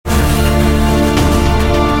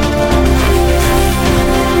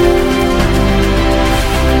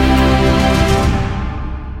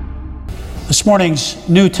This morning's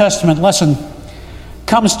New Testament lesson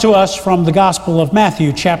comes to us from the Gospel of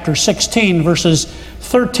Matthew, chapter 16, verses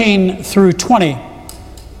 13 through 20.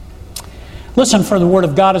 Listen for the Word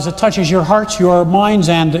of God as it touches your hearts, your minds,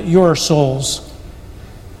 and your souls.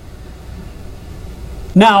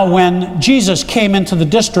 Now, when Jesus came into the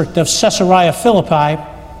district of Caesarea Philippi,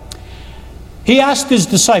 he asked his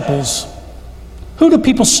disciples, "Who do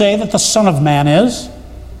people say that the Son of Man is?"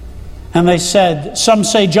 And they said, "Some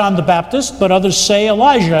say John the Baptist, but others say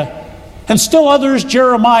Elijah, and still others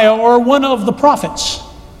Jeremiah or one of the prophets."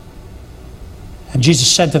 And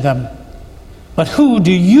Jesus said to them, "But who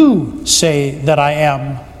do you say that I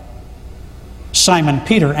am?" Simon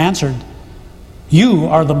Peter answered, "You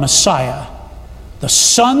are the Messiah, the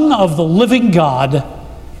Son of the living God."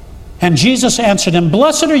 And Jesus answered him,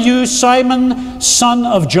 "Blessed are you, Simon, son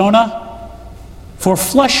of Jonah, for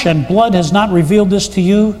flesh and blood has not revealed this to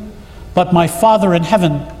you, but my Father in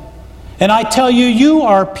heaven. And I tell you, you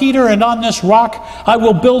are Peter, and on this rock I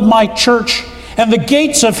will build my church, and the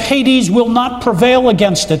gates of Hades will not prevail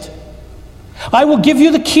against it. I will give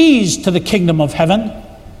you the keys to the kingdom of heaven,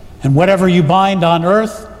 and whatever you bind on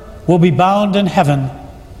earth will be bound in heaven,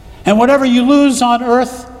 and whatever you loose on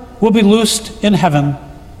earth will be loosed in heaven."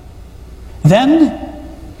 Then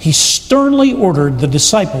he sternly ordered the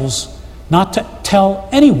disciples not to tell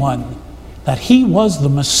anyone that he was the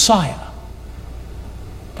Messiah.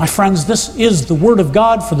 My friends, this is the Word of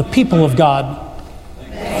God for the people of God.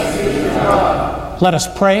 Thanks be to God. Let us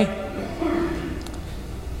pray.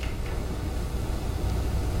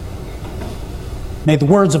 May the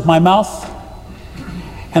words of my mouth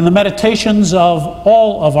and the meditations of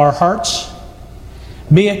all of our hearts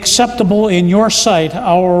be acceptable in your sight,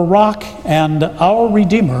 our rock and our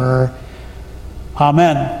Redeemer.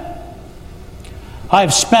 Amen.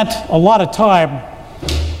 I've spent a lot of time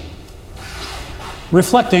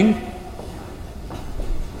reflecting,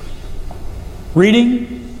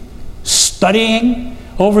 reading, studying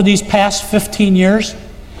over these past 15 years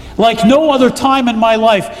like no other time in my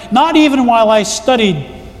life, not even while I studied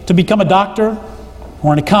to become a doctor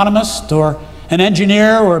or an economist or an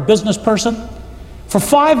engineer or a business person. For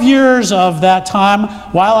 5 years of that time,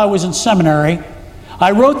 while I was in seminary,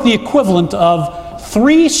 I wrote the equivalent of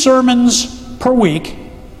 3 sermons per week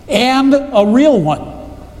and a real one.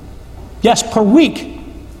 Yes, per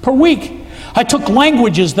week. Per week. I took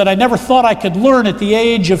languages that I never thought I could learn at the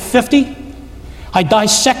age of 50. I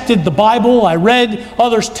dissected the Bible. I read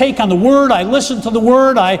others' take on the Word. I listened to the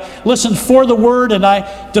Word. I listened for the Word. And I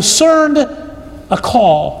discerned a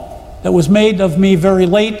call that was made of me very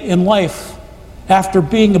late in life after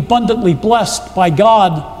being abundantly blessed by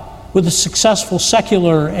God with a successful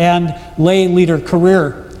secular and lay leader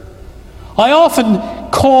career. I often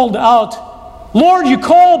called out, "Lord, you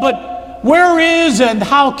call, but where is and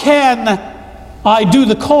how can I do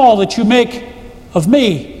the call that you make of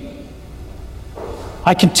me?"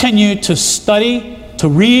 I continue to study, to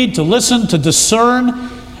read, to listen, to discern.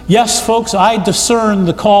 Yes, folks, I discern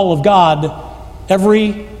the call of God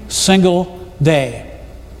every single day.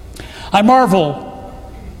 I marvel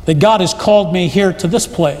that God has called me here to this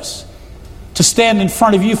place, to stand in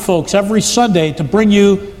front of you folks every Sunday to bring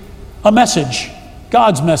you a message,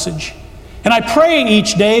 God's message. And I pray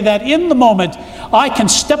each day that in the moment I can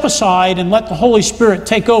step aside and let the Holy Spirit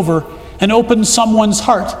take over and open someone's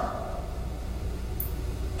heart.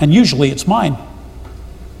 And usually it's mine.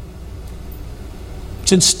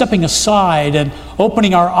 It's in stepping aside and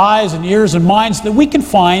opening our eyes and ears and minds that we can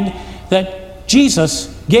find that Jesus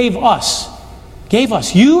gave us,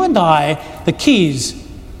 you and I, the keys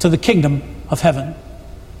to the kingdom of heaven.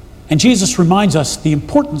 And Jesus reminds us the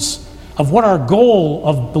importance of what our goal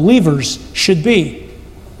of believers should be,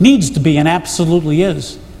 needs to be, and absolutely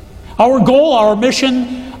is. Our goal, our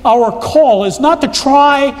mission, our call is not to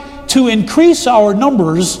try to increase our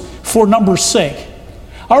numbers for numbers' sake.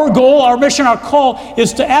 Our goal, our mission, our call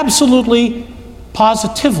is to absolutely,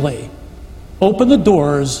 positively open the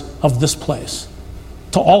doors of this place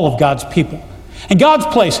to all of God's people. And God's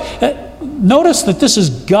place, notice that this is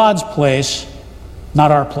God's place,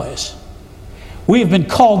 not our place. We have been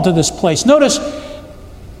called to this place. Notice,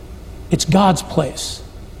 it's God's place.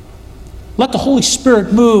 Let the Holy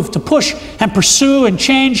Spirit move to push and pursue and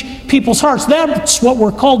change people's hearts. That's what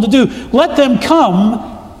we're called to do. Let them come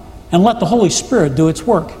and let the Holy Spirit do its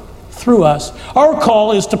work through us. Our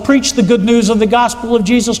call is to preach the good news of the gospel of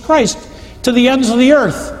Jesus Christ to the ends of the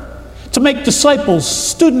earth, to make disciples,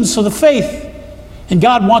 students of the faith. And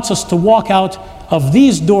God wants us to walk out of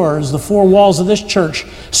these doors, the 4 walls of this church,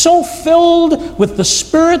 so filled with the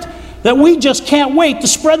Spirit that we just can't wait to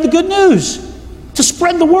spread the good news. to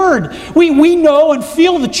spread the word. We know and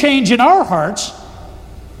feel the change in our hearts.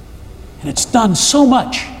 And it's done so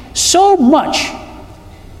much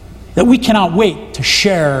that we cannot wait to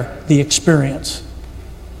share the experience.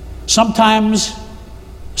 Sometimes,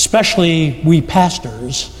 especially we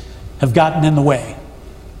pastors, have gotten in the way.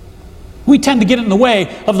 We tend to get in the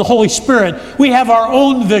way of the Holy Spirit. We have our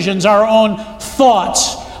own visions, our own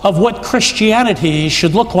thoughts of what Christianity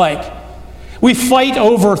should look like. We fight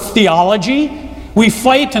over theology. We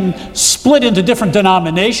fight and split into different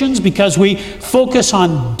denominations because we focus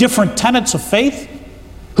on different tenets of faith.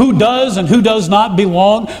 Who does and who does not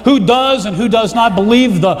belong? Who does and who does not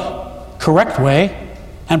believe the correct way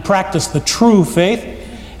and practice the true faith?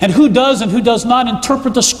 And who does and who does not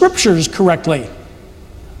interpret the Scriptures correctly?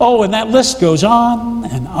 Oh, and that list goes on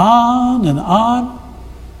and on and on.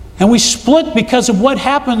 And we split because of what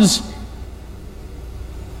happens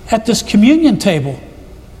at this communion table.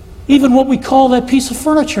 Even what we call that piece of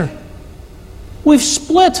furniture. We've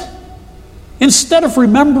split. Instead of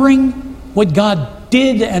remembering what God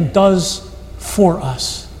did and does for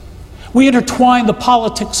us. We intertwine the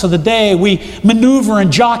politics of the day. We maneuver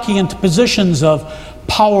and jockey into positions of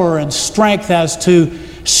power and strength as to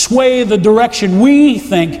sway the direction we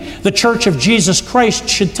think the Church of Jesus Christ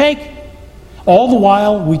should take. All the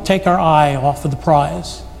while, we take our eye off of the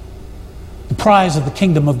prize of the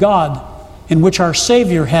kingdom of God, in which our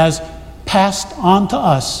Savior has passed on to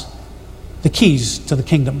us the keys to the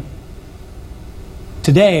kingdom.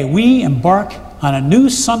 Today, we embark on a new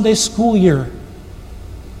Sunday school year.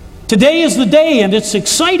 Today is the day, and it's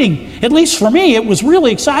exciting. At least for me, it was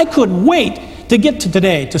really exciting. I couldn't wait to get to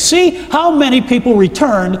today, to see how many people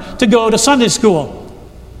returned to go to Sunday school.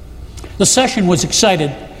 The session was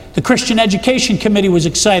excited. The Christian Education Committee was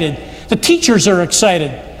excited. The teachers are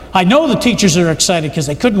excited. I know the teachers are excited because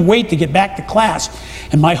they couldn't wait to get back to class.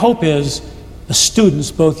 And my hope is the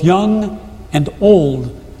students, both young and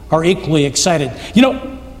old, are equally excited. You know,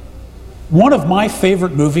 one of my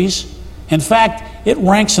favorite movies, in fact, it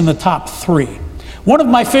ranks in the top 3. One of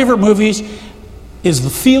my favorite movies is The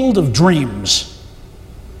Field of Dreams.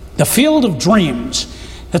 The Field of Dreams,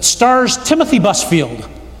 that stars Timothy Busfield.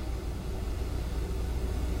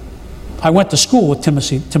 I went to school with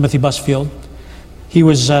Timothy Busfield. He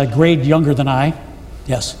was a grade younger than I,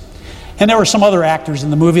 yes. And there were some other actors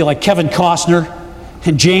in the movie like Kevin Costner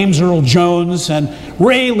and James Earl Jones and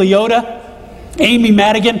Ray Liotta, Amy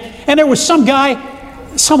Madigan, and there was some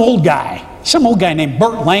old guy named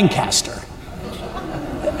Burt Lancaster.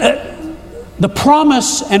 The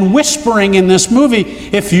promise and whispering in this movie,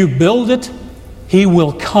 if you build it, he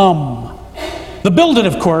will come. The build it,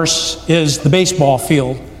 of course, is the baseball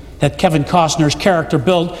field that Kevin Costner's character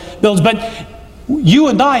builds, but you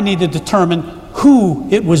and I need to determine who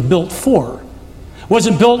it was built for. Was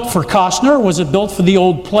it built for Costner? Was it built for the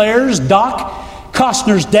old players, Doc,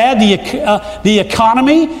 Costner's dad, the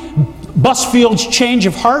economy, Busfield's change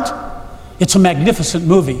of heart? It's a magnificent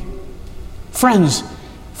movie. Friends,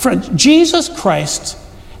 Jesus Christ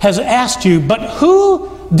has asked you, but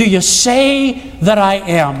who do you say that I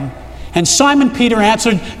am? And Simon Peter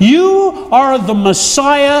answered, you are the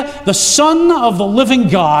Messiah, the Son of the living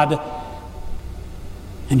God.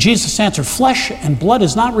 And Jesus answered, flesh and blood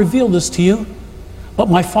has not revealed this to you, but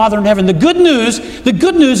my Father in heaven. The good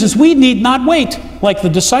news is we need not wait like the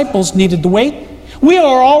disciples needed to wait. We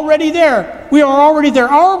are already there. We are already there.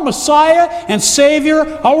 Our Messiah and Savior,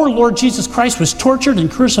 our Lord Jesus Christ, was tortured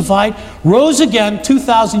and crucified, rose again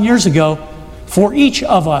 2,000 years ago for each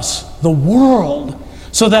of us, the world,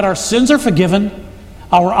 so that our sins are forgiven,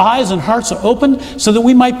 our eyes and hearts are opened, so that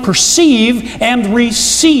we might perceive and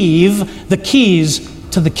receive the keys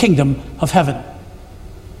to the kingdom of heaven.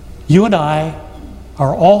 You and I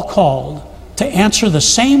are all called to answer the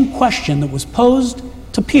same question that was posed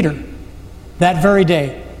to Peter that very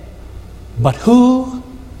day. But who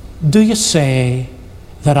do you say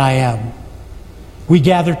that I am? We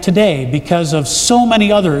gather today because of so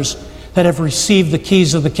many others that have received the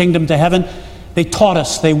keys of the kingdom to heaven. They taught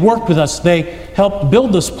us, they worked with us, they helped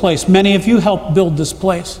build this place. Many of you helped build this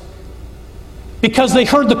place. Because they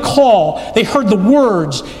heard the call, they heard the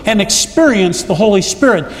words, and experienced the Holy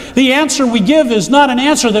Spirit. The answer we give is not an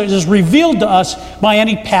answer that is revealed to us by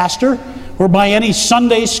any pastor or by any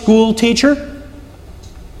Sunday school teacher,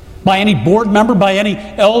 by any board member, by any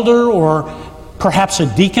elder, or perhaps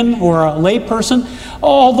a deacon or a lay person.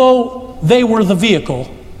 Although they were the vehicle,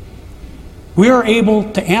 we are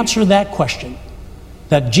able to answer that question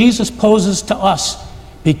that Jesus poses to us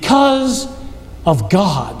because of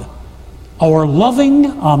God, our loving,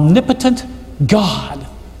 omnipotent God.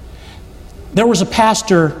 There was a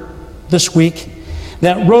pastor this week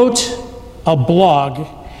that wrote a blog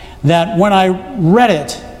that when I read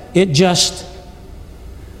it,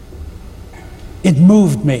 it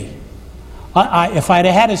moved me. If I'd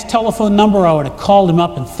had his telephone number, I would have called him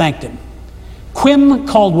up and thanked him. Quinn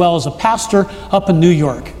Caldwell is a pastor up in New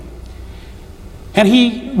York. And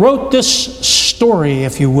he wrote this story,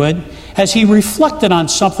 if you would, as he reflected on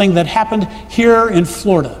something that happened here in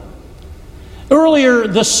Florida. Earlier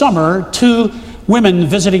this summer, 2 women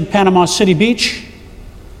visiting Panama City Beach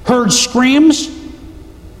heard screams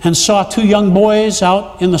and saw 2 young boys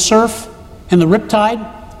out in the surf, in the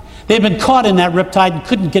riptide. They'd been caught in that riptide and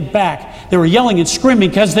couldn't get back. They were yelling and screaming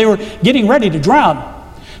because they were getting ready to drown.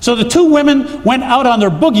 So the 2 women went out on their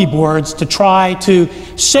boogie boards to try to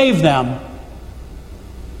save them.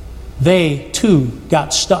 They, too,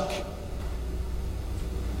 got stuck.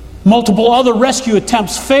 Multiple other rescue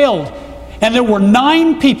attempts failed, and there were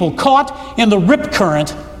 9 people caught in the rip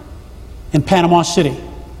current in Panama City.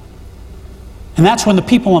 And that's when the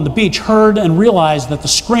people on the beach heard and realized that the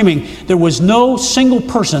screaming, there was no single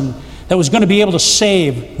person that was going to be able to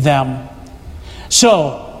save them.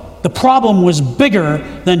 So the problem was bigger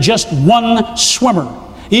than just one swimmer.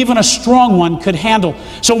 Even a strong one could handle.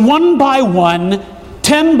 So one by one,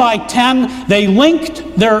 10 by 10, they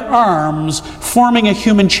linked their arms, forming a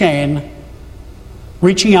human chain,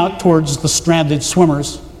 reaching out towards the stranded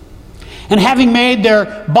swimmers. And having made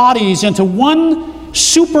their bodies into one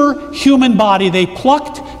superhuman body, they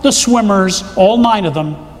plucked the swimmers, all 9 of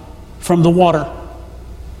them, from the water.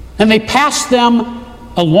 And they passed them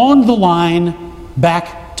along the line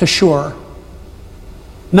back to shore.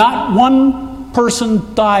 Not one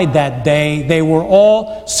person died that day. They were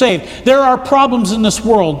all saved. There are problems in this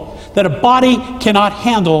world that a body cannot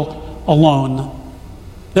handle alone.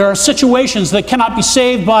 There are situations that cannot be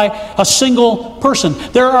saved by a single person.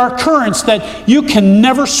 There are currents that you can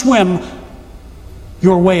never swim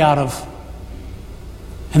your way out of.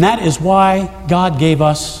 And that is why God gave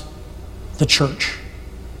us the church.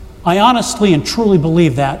 I honestly and truly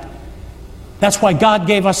believe that. That's why God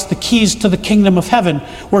gave us the keys to the kingdom of heaven,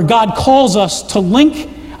 where God calls us to link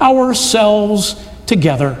ourselves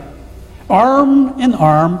together, arm in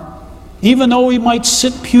arm. Even though we might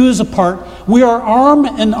sit pews apart, we are arm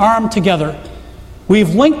in arm together.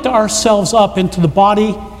 We've linked ourselves up into the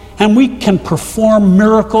body, and we can perform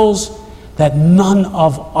miracles that none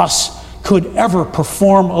of us could ever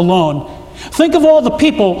perform alone. Think of all the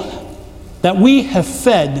people that we have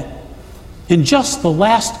fed in just the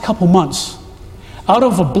last couple months out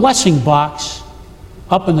of a blessing box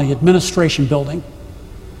up in the administration building.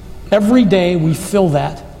 Every day we fill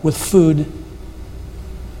that with food.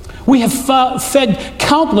 We have fed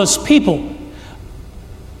countless people.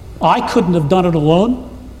 I couldn't have done it alone.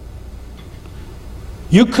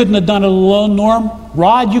 You couldn't have done it alone, Norm.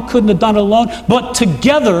 Rod, you couldn't have done it alone. But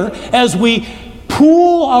together, as we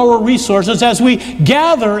pool our resources, as we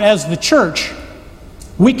gather as the church,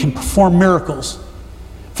 we can perform miracles.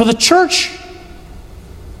 For the church,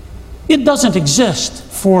 it doesn't exist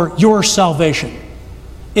for your salvation.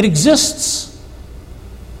 It exists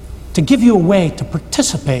to give you a way to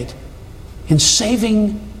participate in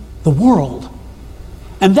saving the world.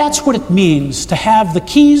 And that's what it means to have the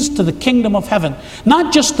keys to the kingdom of heaven.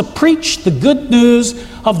 Not just to preach the good news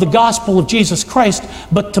of the gospel of Jesus Christ,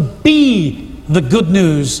 but to be the good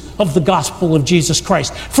news of the gospel of Jesus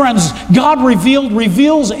Christ. Friends, God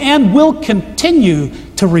reveals, and will continue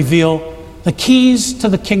to reveal the keys to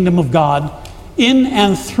the kingdom of God in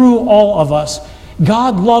and through all of us.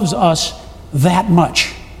 God loves us that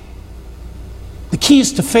much. The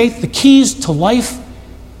keys to faith, the keys to life,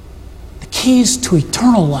 the keys to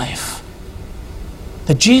eternal life.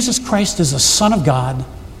 That Jesus Christ is the Son of God,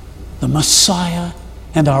 the Messiah,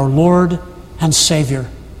 and our Lord and Savior.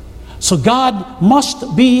 So God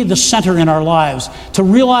must be the center in our lives, to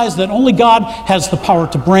realize that only God has the power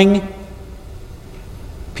to bring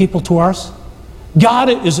people to us. God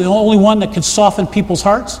is the only one that can soften people's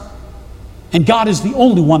hearts, and God is the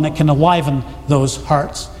only one that can enliven those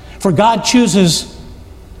hearts. For God chooses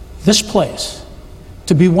this place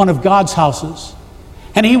to be one of God's houses.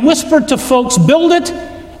 And He whispered to folks, "Build it,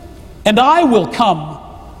 and I will come."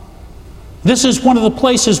 This is one of the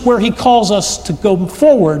places where He calls us to go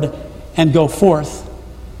forward and go forth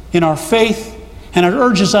in our faith, and it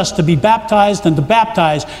urges us to be baptized and to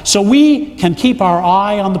baptize so we can keep our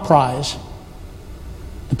eye on the prize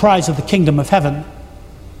of the kingdom of heaven,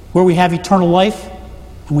 where we have eternal life,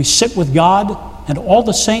 and we sit with God and all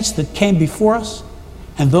the saints that came before us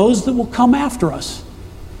and those that will come after us.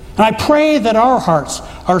 And I pray that our hearts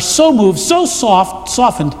are so moved, so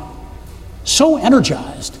softened, so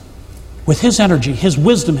energized with His energy, His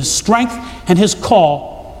wisdom, His strength, and His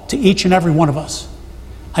call to each and every one of us.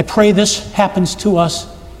 I pray this happens to us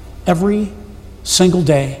every single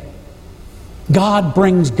day. God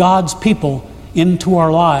brings God's people into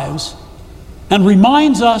our lives and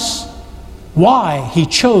reminds us why He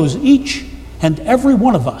chose each and every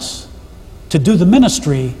one of us to do the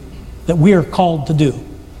ministry that we are called to do.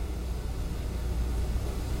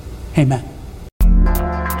 Amen.